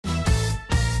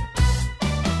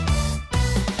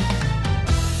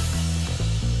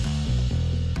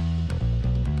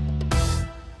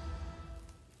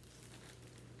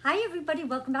Hi everybody,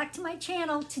 welcome back to my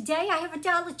channel. Today I have a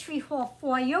Dollar Tree haul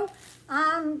for you.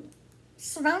 I'm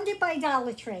surrounded by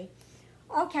Dollar Tree.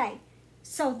 Okay,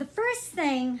 so the first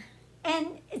thing,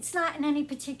 and it's not in any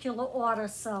particular order,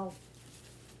 so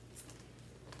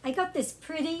I got this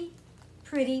pretty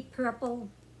purple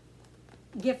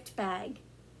gift bag.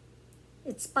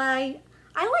 It's by,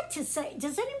 I like to say,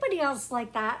 does anybody else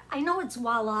like that? I know it's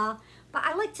voila, but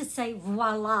I like to say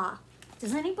voila.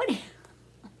 Does anybody?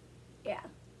 Yeah.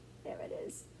 There it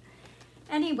is.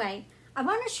 Anyway, I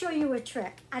want to show you a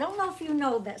trick. I don't know if you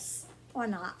know this or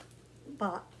not,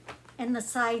 but, and the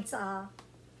sides are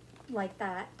like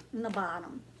that in the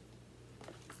bottom.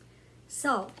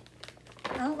 So,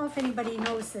 I don't know if anybody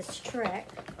knows this trick,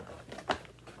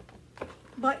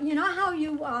 but you know how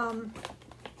you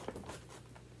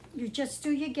just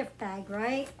do your gift bag,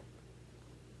 right?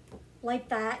 Like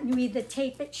that, and you either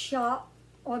tape it shut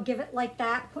or give it like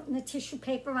that, putting the tissue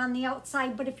paper on the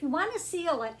outside. But if you want to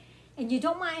seal it and you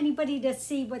don't want anybody to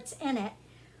see what's in it,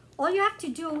 all you have to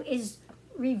do is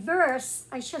reverse.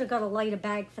 I should have got a lighter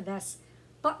bag for this,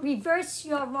 but reverse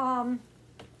your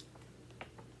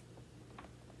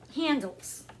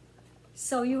handles.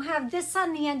 So you have this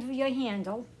on the end of your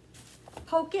handle,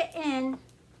 poke it in,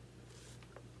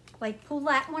 like pull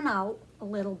that one out a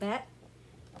little bit,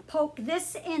 poke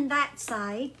this in that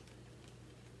side.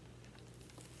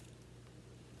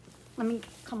 Let me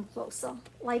come closer,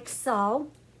 like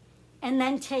so. And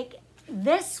then take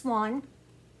this one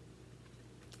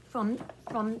from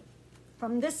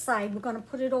this side. We're gonna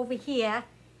put it over here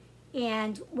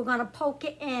and we're gonna poke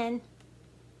it in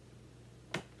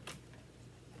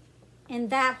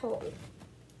that hole.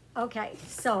 Okay,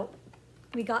 so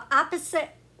we got opposite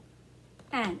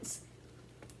ends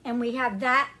and we have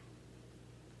that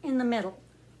in the middle.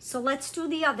 So let's do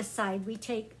the other side. We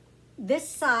take this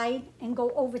side and go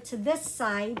over to this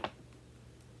side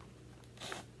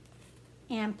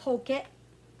and poke it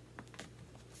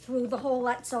through the hole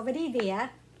that's already there.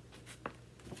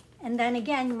 And then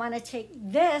again, you want to take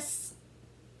this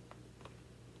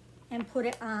and put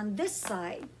it on this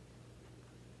side.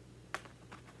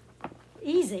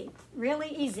 Easy,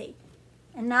 really easy.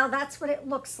 And now that's what it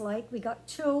looks like. We got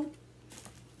two.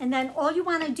 And then all you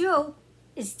want to do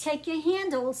is take your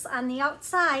handles on the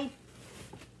outside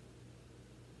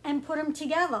and put them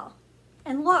together.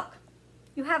 And look,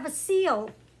 you have a seal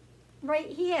right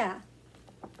here.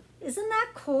 Isn't that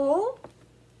cool?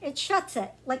 It shuts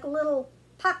it like a little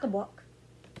pocketbook.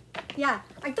 Yeah,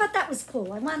 I thought that was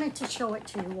cool. I wanted to show it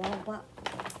to you all, but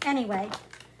anyway,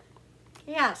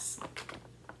 yes.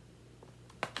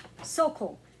 So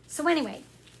cool. So anyway,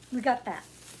 we got that.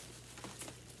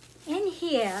 In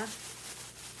here,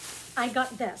 I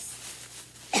got this.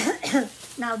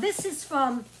 Now this is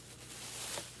from,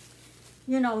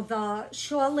 you know, the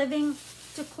Shore Living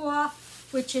decor,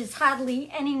 which is hardly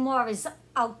any more is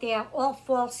out there. All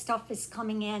fall stuff is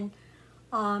coming in.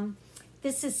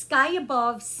 This is Sky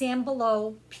Above, Sand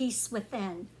Below, Peace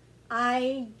Within.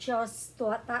 I just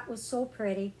thought that was so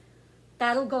pretty.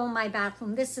 That'll go in my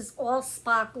bathroom. This is all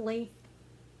sparkly,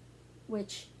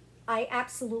 which I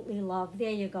absolutely love.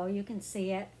 There you go, you can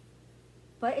see it.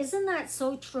 But isn't that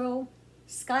so true?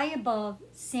 Sky above,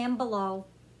 sand below,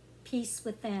 peace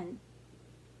within.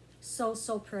 So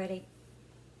pretty.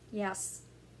 Yes.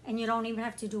 And you don't even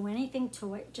have to do anything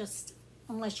to it, just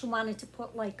unless you wanted to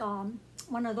put like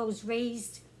one of those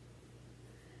raised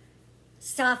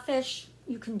starfish,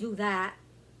 you can do that,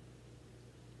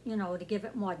 you know, to give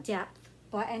it more depth.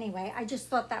 But anyway, I just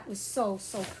thought that was so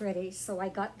pretty, so I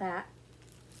got that.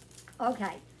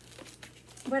 Okay.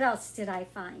 What else did I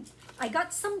find? I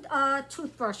got some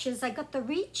toothbrushes. I got the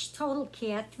Reach Total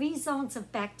Care 3 zones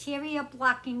of bacteria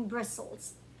blocking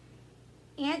bristles.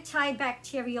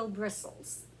 Antibacterial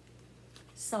bristles.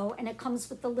 So, and it comes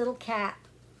with the little cap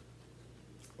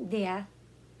there.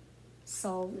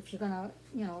 So if you're gonna,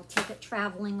 you know, take it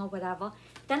traveling or whatever.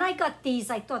 Then I got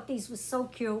these. I thought these were so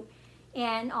cute.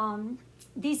 And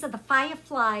these are the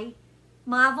Firefly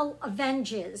Marvel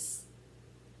Avengers.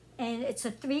 And it's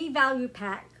a 3 value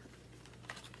pack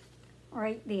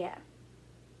right there.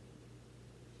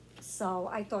 So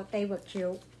I thought they were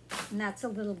cute. And that's a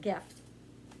little gift.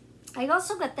 I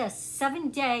also got this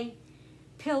 7-day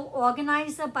pill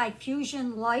organizer by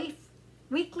Fusion Life.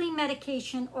 Weekly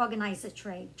medication organizer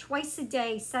tray. Twice a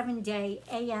day, 7-day,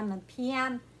 AM and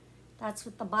PM. That's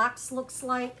what the box looks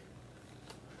like.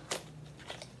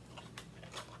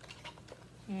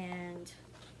 And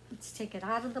let's take it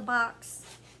out of the box.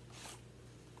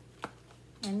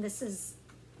 And this is,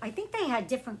 I think they had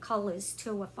different colors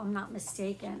too, if I'm not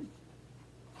mistaken.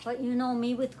 But you know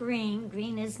me with green.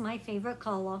 Green is my favorite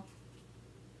color.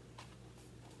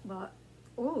 But,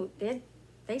 oh,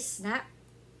 they snap.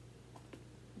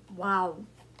 Wow.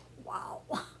 Wow.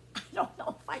 I don't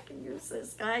know if I can use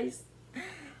this, guys.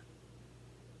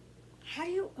 How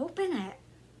do you open it?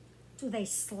 Do they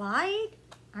slide?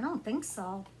 I don't think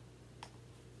so.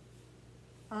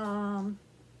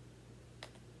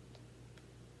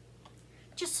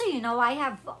 Just so you know,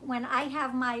 when I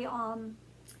have my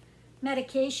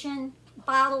medication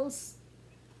bottles,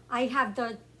 I have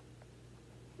the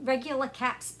regular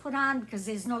caps put on because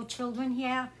there's no children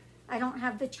here. I don't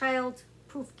have the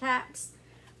child-proof caps.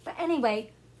 But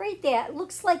anyway, right there, it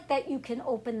looks like that you can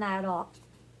open that up.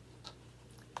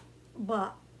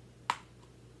 But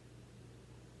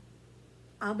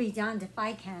I'll be darned if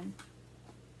I can.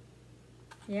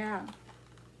 Yeah.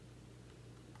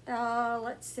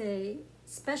 Let's see.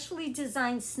 Specially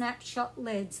designed snapshot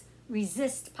lids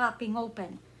resist popping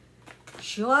open.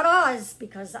 Sure does,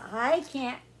 because I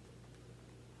can't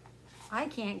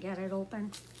get it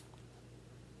open.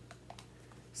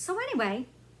 So anyway,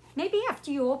 maybe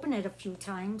after you open it a few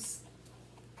times,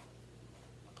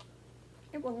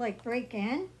 it will like break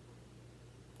in.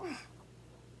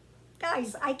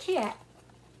 Guys, I can't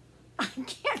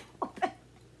open.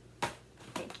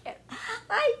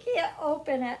 I can't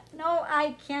open it. No,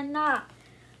 I cannot.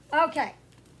 Okay.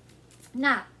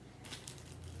 Now,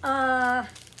 I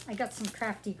got some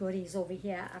crafty goodies over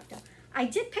here after. I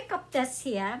did pick up this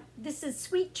here. This is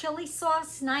sweet chili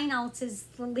sauce, 9 ounces,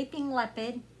 the Leaping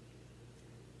Leopard.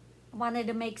 I wanted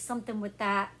to make something with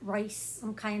that, rice,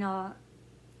 some kind of,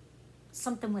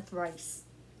 something with rice.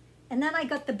 And then I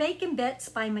got the Bacon Bits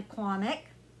by McCormick.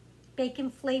 Bacon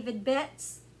flavored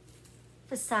bits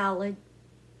for salad.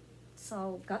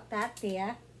 So got that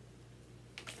there.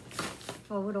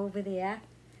 Throw it over there.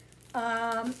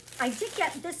 I did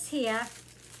get this here.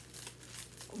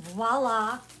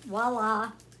 Voila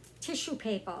tissue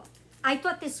paper. I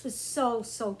thought this was so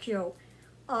cute.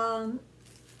 I'm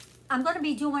going to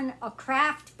be doing a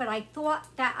craft, but I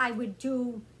thought that I would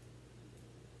do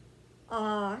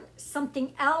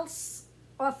something else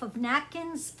off of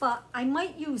napkins, but I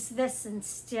might use this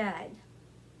instead.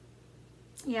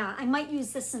 Yeah, I might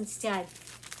use this instead.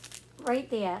 Right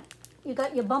there. You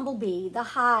got your bumblebee, the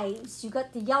hives. You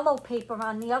got the yellow paper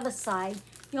on the other side.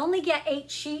 You only get 8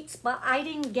 sheets, but I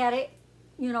didn't get it,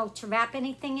 you know, to wrap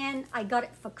anything in. I got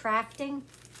it for crafting,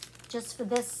 just for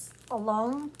this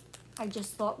alone. I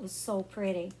just thought it was so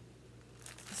pretty.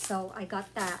 So I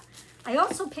got that. I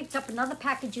also picked up another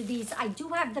package of these. I do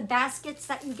have the baskets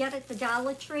that you get at the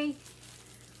Dollar Tree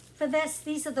for this.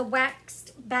 These are the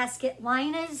waxed basket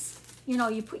liners. You know,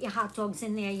 you put your hot dogs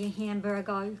in there, your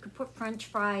hamburger. You could put French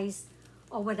fries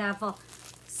or whatever.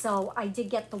 So I did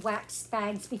get the waxed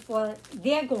bags before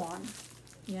they're gone.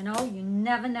 You know, you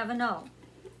never know.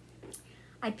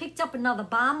 I picked up another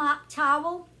bar mop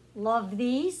towel. Love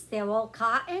these. They're all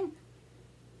cotton.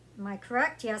 Am I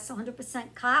correct? Yes,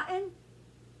 100% cotton.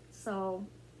 So,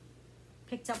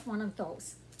 picked up one of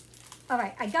those. All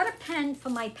right, I got a pen for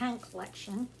my pen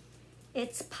collection.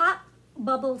 It's Pop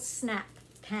Bubble Snap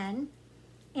pen.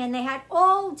 And they had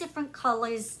all different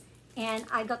colors. And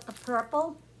I got the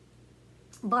purple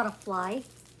butterfly.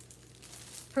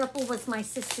 Purple was my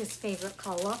sister's favorite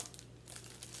color.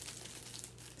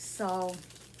 So,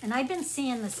 and I've been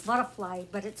seeing this butterfly,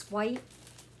 but it's white.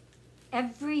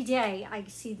 Every day I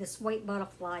see this white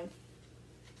butterfly.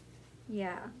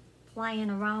 Yeah, flying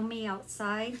around me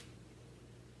outside.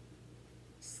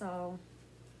 So,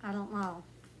 I don't know.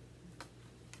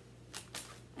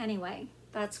 Anyway,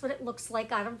 that's what it looks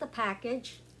like out of the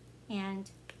package. And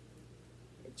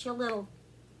it's your little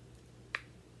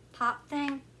pop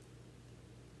thing.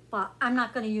 But I'm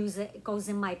not going to use it. It goes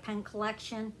in my pen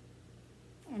collection.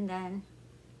 And then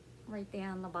right there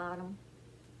on the bottom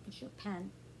is your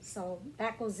pen. So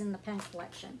that goes in the pen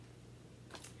collection.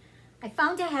 I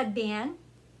found a headband,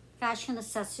 Fashion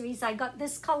Accessories. I got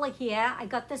this color here. I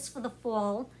got this for the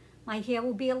fall. My hair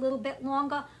will be a little bit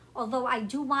longer, although I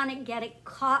do want to get it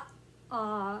cut.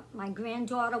 My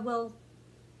granddaughter will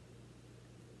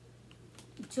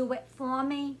do it for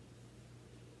me,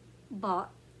 but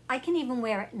I can even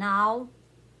wear it now.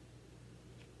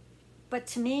 But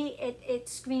to me, it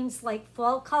screams like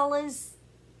fall colors.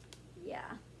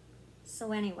 Yeah.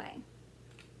 So anyway,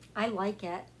 I like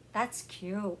it. That's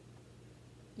cute.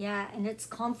 Yeah, and it's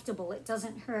comfortable. It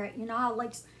doesn't hurt. You know how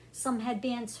like some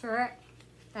headbands hurt?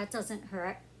 That doesn't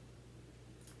hurt.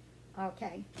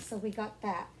 Okay, so we got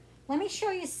that. Let me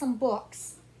show you some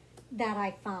books that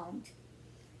I found.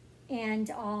 And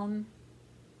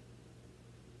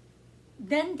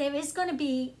then there is going to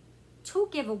be 2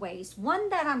 giveaways. One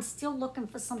that I'm still looking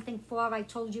for something for. I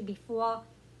told you before.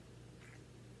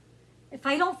 If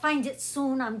I don't find it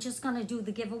soon, I'm just going to do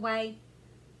the giveaway.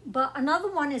 But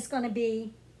another one is going to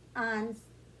be on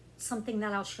something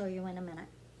that I'll show you in a minute.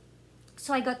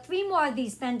 So I got 3 more of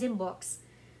these Bending books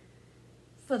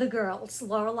for the girls,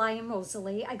 Lorelei and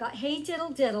Rosalie. I got Hey Diddle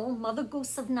Diddle, Mother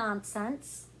Goose of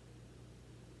Nonsense.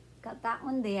 Got that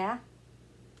one there.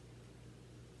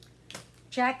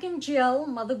 Jack and Jill,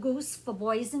 Mother Goose for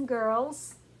boys and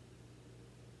girls.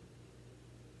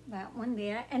 That one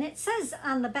there. And it says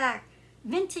on the back,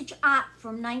 vintage art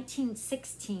from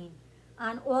 1916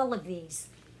 on all of these.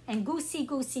 And Goosey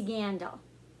Goosey Gander.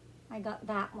 I got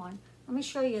that one. Let me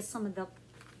show you some of the,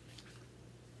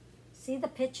 see the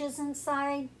pictures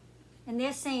inside? And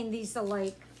they're saying these are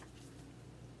like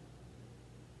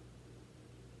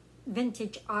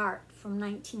vintage art from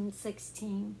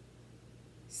 1916.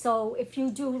 So if you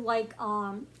do like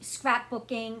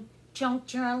scrapbooking, junk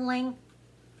journaling,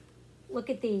 look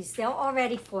at these. They're all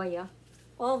ready for you.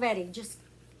 All ready. Just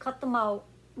cut them out.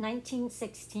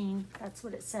 1916. That's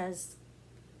what it says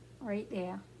right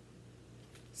there.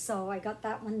 So I got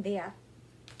that one there.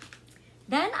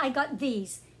 Then I got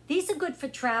these. These are good for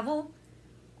travel,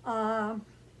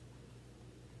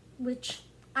 which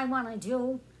I want to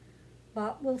do,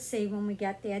 but we'll see when we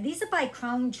get there. These are by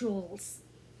Crown Jewels.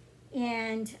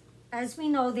 And as we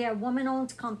know, they're a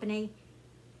woman-owned company.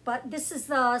 But this is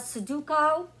the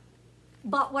Sudoku.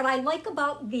 But what I like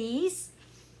about these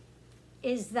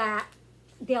is that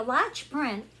they're large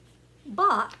print,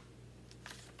 but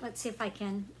let's see if I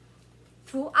can.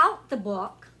 Throughout the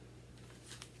book,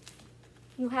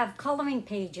 you have coloring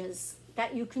pages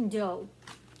that you can do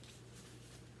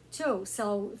too.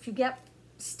 So if you get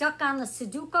stuck on the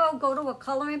Sudoku, go to a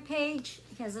coloring page.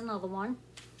 Here's another one.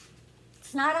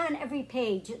 It's not on every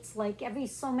page. It's like every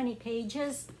so many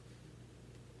pages.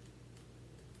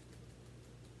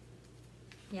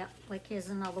 Yeah, like here's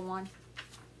another one.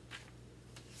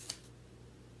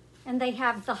 And they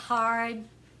have the hard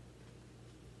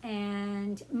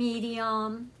and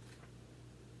medium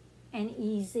and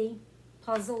easy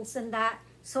puzzles and that.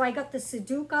 So I got the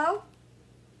Sudoku.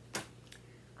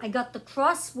 I got the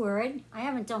crossword. I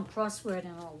haven't done crossword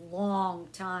in a long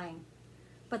time.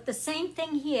 But the same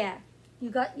thing here. You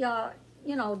got your,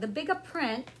 you know, the bigger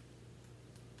print.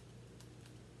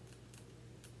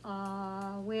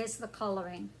 Where's the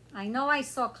coloring? I know I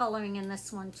saw coloring in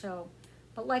this one too.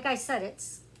 But like I said,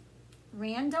 it's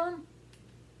random.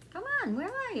 Come on, where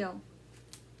are you?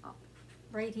 Oh,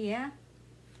 right here.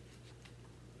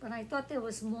 But I thought there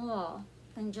was more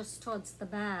than just towards the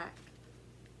back.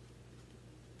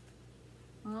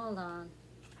 Hold on.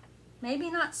 Maybe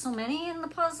not so many in the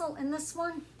puzzle, in this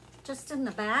one, just in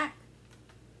the back.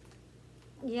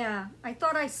 Yeah, I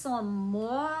thought I saw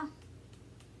more,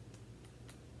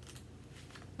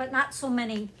 but not so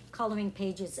many coloring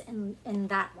pages in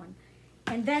that one.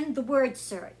 And then the word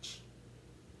search.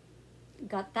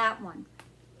 Got that one.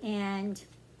 And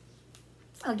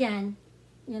again,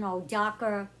 you know,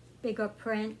 darker, bigger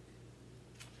print,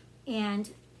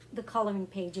 and the coloring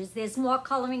pages. There's more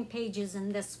coloring pages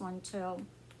in this one too.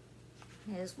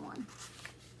 Here's one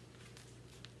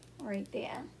right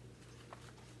there.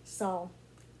 So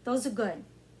those are good.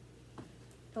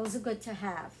 Those are good to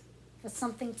have for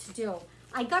something to do.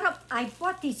 I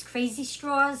bought these crazy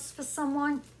straws for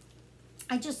someone.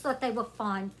 I just thought they were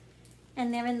fun.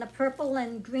 And they're in the purple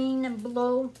and green and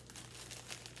blue.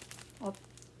 Oh,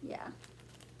 yeah.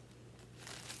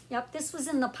 Yep, this was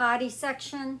in the party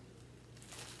section.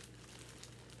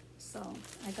 So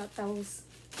I got those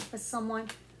for someone.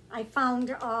 I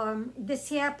found this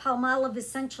here, Palmolive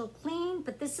Essential Clean,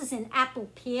 but this is an apple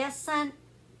pear scent.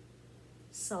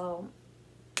 So,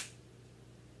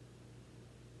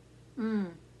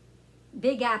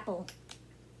 big apple.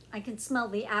 I can smell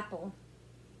the apple.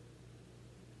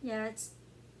 Yeah, it's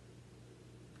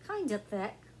kind of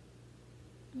thick.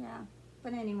 Yeah,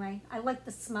 but anyway, I like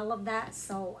the smell of that,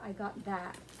 so I got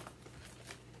that.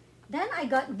 Then I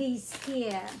got these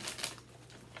here.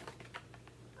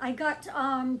 I got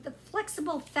the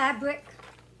flexible fabric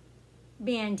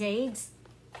Band-Aids.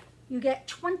 You get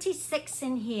 26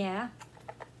 in here.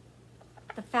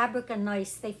 The fabric are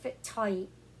nice, they fit tight.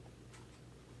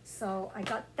 So I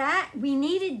got that. We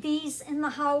needed these in the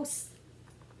house.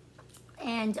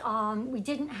 And we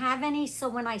didn't have any, so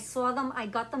when I saw them, I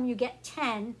got them. You get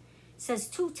 10. It says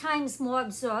 2 times more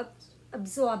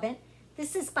absorbent.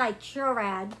 This is by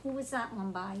Curad. Who was that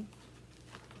one by?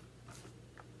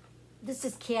 This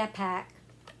is Care Pack.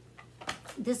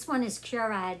 This one is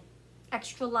Curad.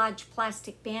 Extra large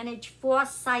plastic bandage,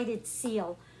 4-sided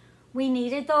seal. We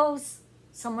needed those.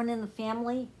 Someone in the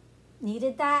family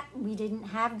needed that. We didn't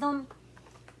have them.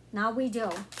 Now we do.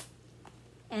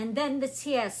 And then this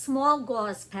here, small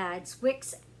gauze pads,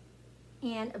 wicks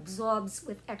and absorbs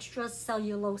with extra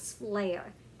cellulose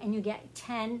layer. And you get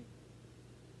 10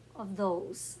 of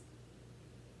those.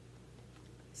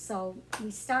 So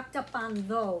we stocked up on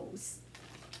those.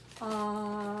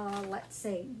 Let's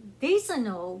see. These are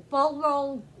new. Bowl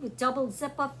roll with double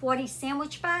zipper, 40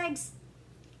 sandwich bags.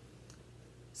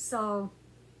 So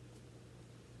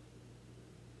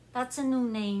that's a new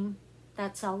name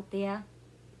that's out there.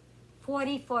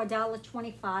 40 for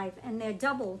 $1.25, and they're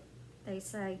double, they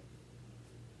say.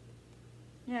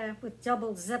 Yeah, with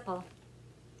double zipper.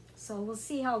 So we'll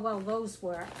see how well those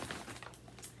work.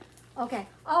 Okay.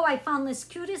 Oh, I found this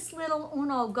cutest little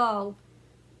Uno Go.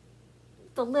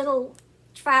 The little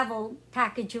travel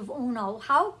package of Uno.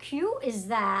 How cute is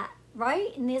that,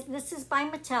 right? And this is by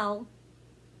Mattel.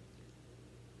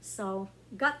 So,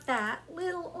 got that.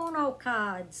 Little Uno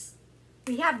cards.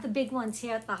 We have the big ones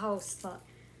here at the house, but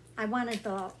I wanted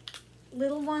the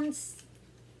little ones.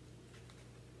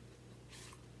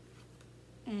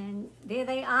 And there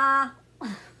they are.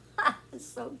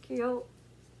 So cute.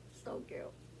 So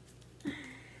cute.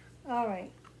 All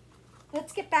right.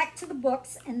 Let's get back to the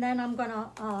books, and then I'm going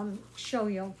to show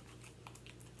you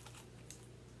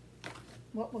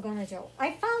what we're going to do.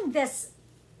 I found this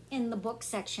in the book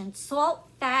section, Salt,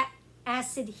 Fat,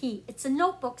 Acid, Heat. It's a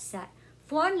notebook set,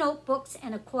 4 notebooks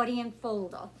and accordion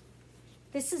folder.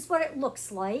 This is what it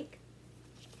looks like.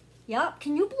 Yep,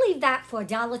 can you believe that for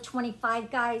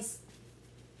 $1.25, guys?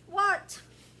 What?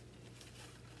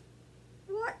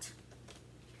 What?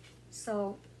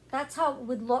 So that's how it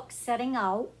would look setting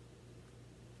out.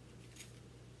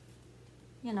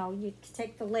 You know, you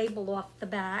take the label off the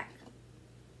back.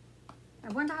 I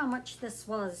wonder how much this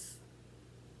was.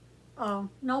 Oh,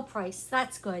 no price.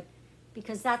 That's good,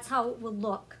 because that's how it would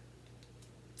look.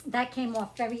 That came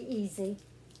off very easy.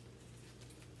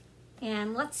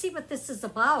 And let's see what this is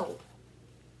about.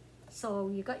 So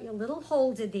you got your little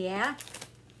holder there.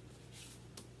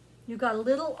 You got a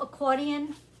little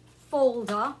accordion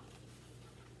folder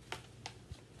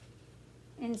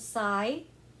inside.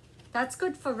 That's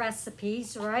good for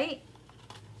recipes, right?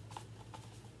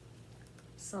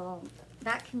 So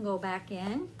that can go back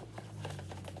in.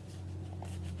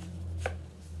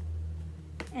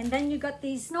 And then you got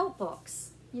these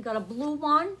notebooks. You got a blue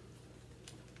one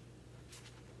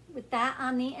with that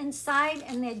on the inside,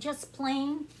 and they're just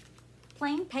plain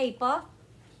paper.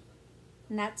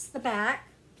 And that's the back.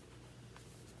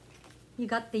 You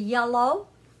got the yellow.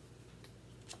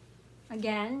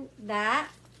 Again, that.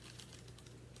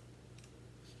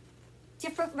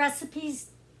 Different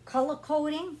recipes, color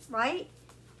coding, right?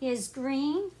 Here's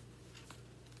green.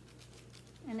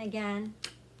 And again,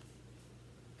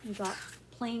 you got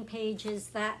plain pages,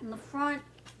 that in the front,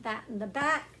 that in the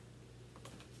back.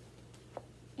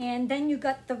 And then you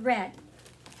got the red.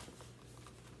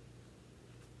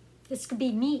 This could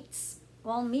be meats,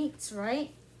 all meats,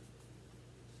 right?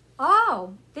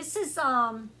 Oh, this is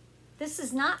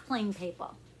not plain paper.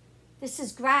 This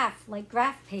is graph, like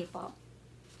graph paper.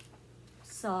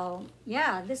 So,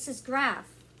 yeah, this is graph.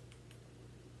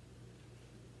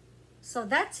 So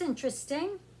that's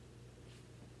interesting.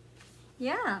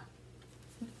 Yeah,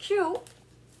 cute.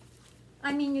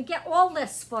 I mean, you get all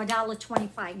this for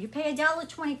 $1.25. You pay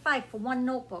 $1.25 for one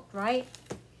notebook, right?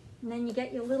 And then you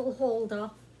get your little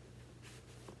holder.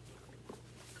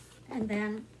 And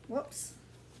then, whoops.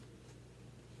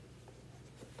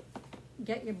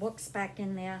 Get your books back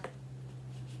in there.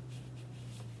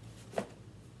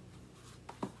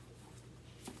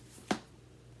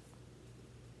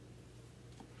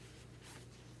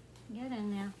 Get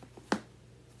in there.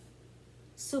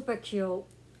 Super cute.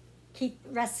 Keep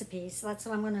recipes. That's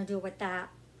what I'm going to do with that.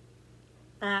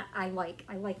 That I like.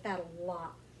 I like that a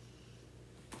lot.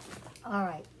 All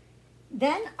right.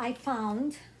 Then I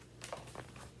found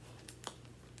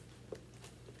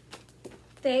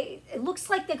it looks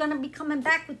like they're going to be coming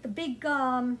back with the big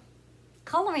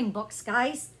coloring books,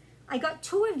 guys. I got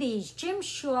 2 of these. Jim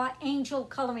Shaw Angel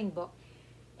Coloring Book.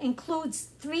 Includes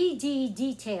 3D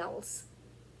details.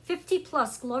 50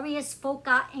 plus glorious folk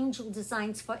art angel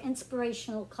designs for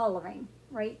inspirational coloring.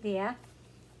 Right there.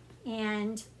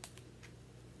 And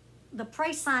the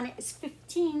price on it is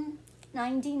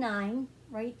 $15.99.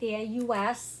 Right there,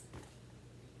 US.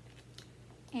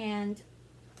 And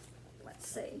let's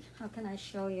see, how can I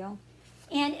show you?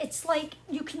 And it's like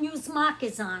you can use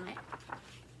markers on it.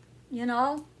 You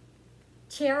know?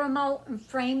 Tear them out and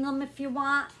frame them if you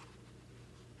want.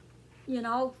 You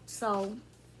know, so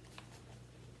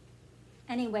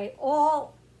anyway,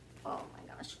 oh my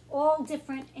gosh, all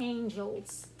different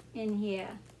angels in here.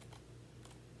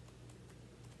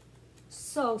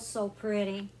 So, so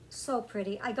pretty. So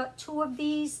pretty. I got 2 of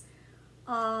these.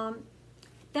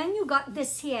 Then you got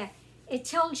this here. It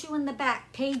tells you in the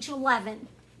back, page 11.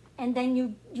 And then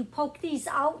you poke these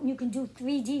out and you can do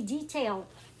 3D detail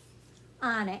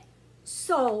on it.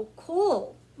 So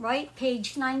cool, right?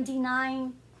 Page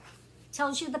 99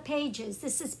 tells you the pages.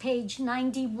 This is page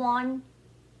 91.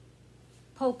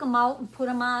 Poke them out and put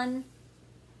them on,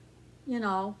 you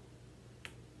know,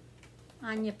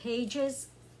 on your pages.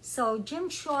 So Jim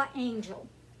Shaw Angel.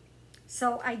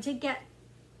 So I did get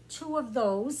 2 of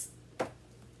those.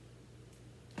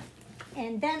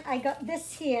 And then I got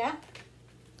this here.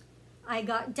 I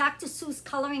got Dr. Seuss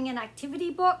Coloring and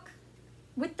Activity Book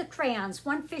with the crayons.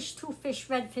 1 fish, 2 fish,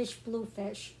 red fish, blue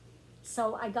fish.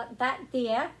 So I got that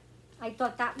there. I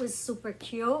thought that was super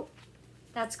cute.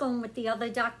 That's going with the other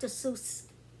Dr. Seuss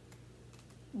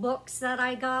books that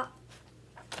I got.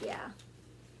 Yeah.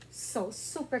 So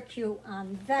super cute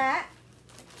on that.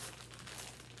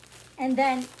 And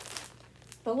then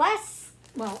the last,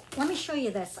 well, let me show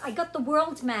you this. I got the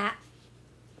world map.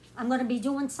 I'm going to be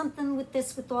doing something with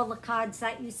this with all the cards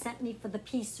that you sent me for the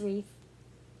peace wreath.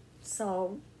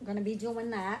 So I'm going to be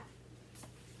doing that.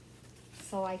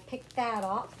 So I picked that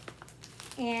up.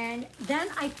 And then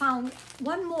I found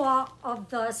 1 more of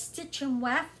the Stitch and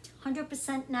Weft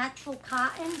 100% natural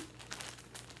cotton.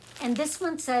 And this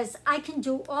one says, I can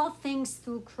do all things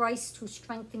through Christ who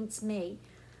strengthens me.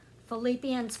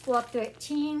 Philippians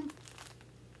 4:13.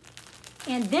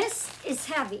 And this is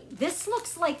heavy. This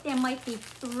looks like there might be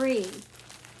 3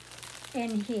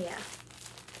 in here.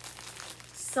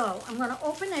 So I'm going to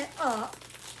open it up.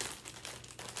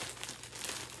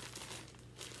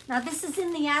 Now this is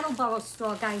in the Attleboro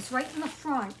store, guys, right in the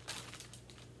front.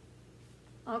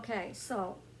 Okay,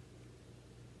 so,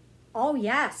 oh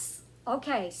yes.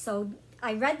 Okay, so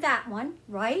I read that one,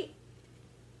 right?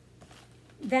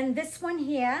 Then this one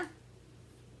here.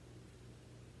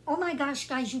 Oh my gosh,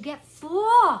 guys, you get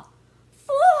 4.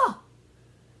 4!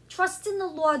 Trust in the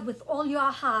Lord with all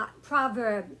your heart.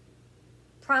 Proverbs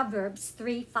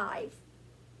 3:5.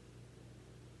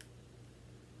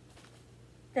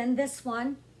 Then this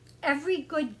one. Every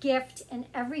good gift and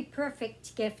every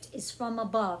perfect gift is from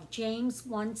above. James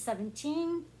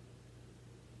 1:17.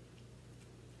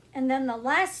 And then the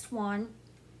last one.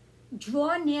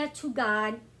 Draw near to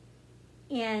God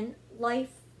and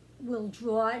life will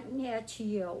draw near to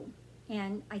you.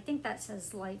 And I think that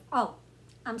says life. Oh,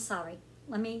 I'm sorry.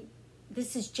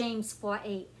 This is James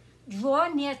 4:8. Draw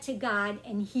near to God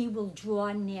and he will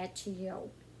draw near to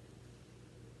you.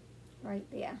 Right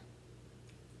there.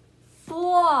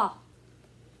 4.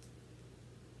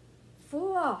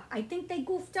 I think they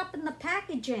goofed up in the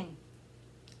packaging.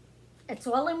 It's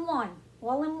all in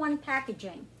one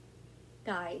packaging,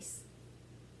 guys.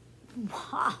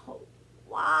 Wow.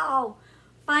 Wow.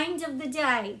 Find of the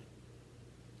day.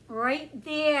 Right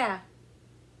there.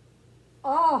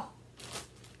 Oh.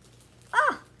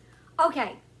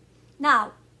 Okay.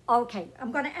 Now, okay,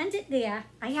 I'm going to end it there.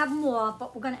 I have more,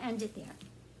 but we're going to end it there.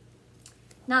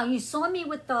 Now, you saw me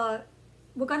with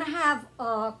we're going to have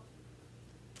a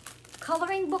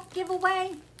coloring book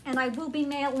giveaway, and I will be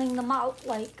mailing them out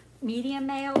like medium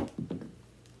mail.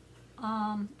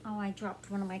 Oh, I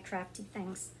dropped one of my crafty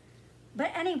things.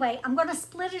 But anyway, I'm going to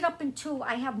split it up in 2.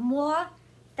 I have more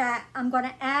that I'm going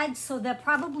to add, so there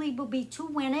probably will be 2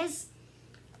 winners.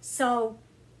 So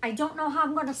I don't know how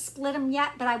I'm going to split them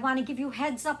yet, but I want to give you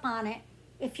heads up on it.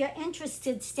 If you're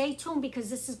interested, stay tuned because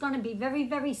this is going to be very,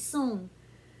 very soon.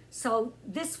 So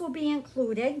this will be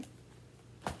included.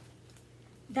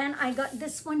 Then I got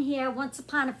this one here, Once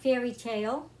Upon a Fairy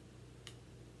Tale.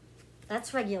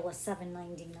 That's regular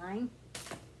 $7.99.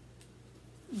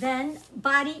 Then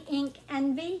Body Ink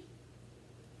Envy.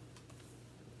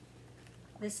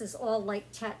 This is all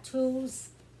like tattoos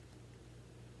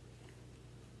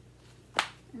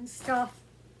and stuff.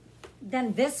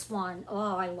 Then this one,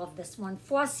 oh, I love this one.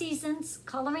 4 Seasons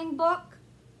coloring book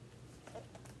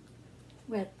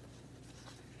with,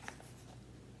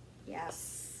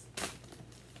 yes,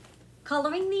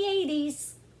 Coloring the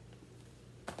 80s.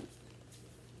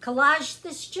 Collage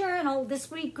this journal.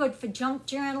 This would be good for junk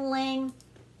journaling.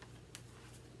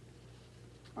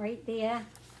 Right there.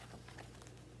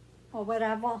 Or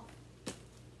whatever.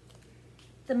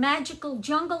 The Magical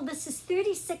Jungle. This is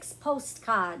 36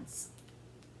 postcards.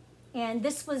 And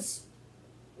this was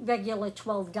regular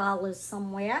 $12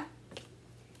 somewhere.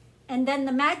 And then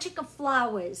The Magic of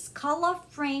Flowers. Color,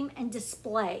 frame, and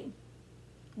display.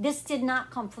 This did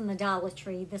not come from the Dollar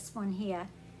Tree. This one here.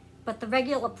 But the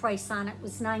regular price on it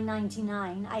was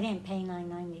 $9.99. I didn't pay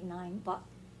 $9.99, but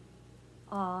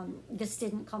this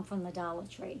didn't come from the Dollar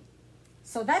Tree.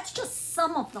 So that's just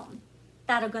some of them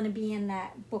that are going to be in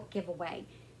that book giveaway.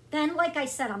 Then, like I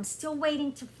said, I'm still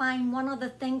waiting to find one other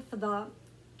thing for the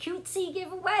cutesy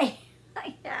giveaway.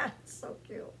 Yeah, it's so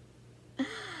cute.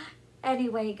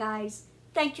 Anyway, guys,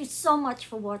 thank you so much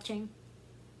for watching.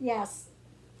 Yes,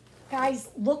 guys,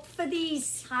 look for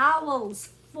these towels.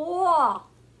 4.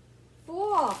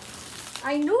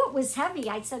 I knew it was heavy.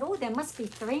 I said, oh, there must be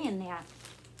 3 in there.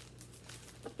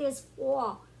 But there's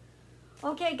 4.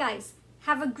 Okay, guys,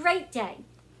 have a great day.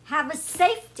 Have a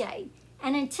safe day.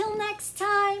 And until next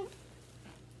time,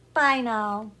 bye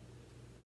now.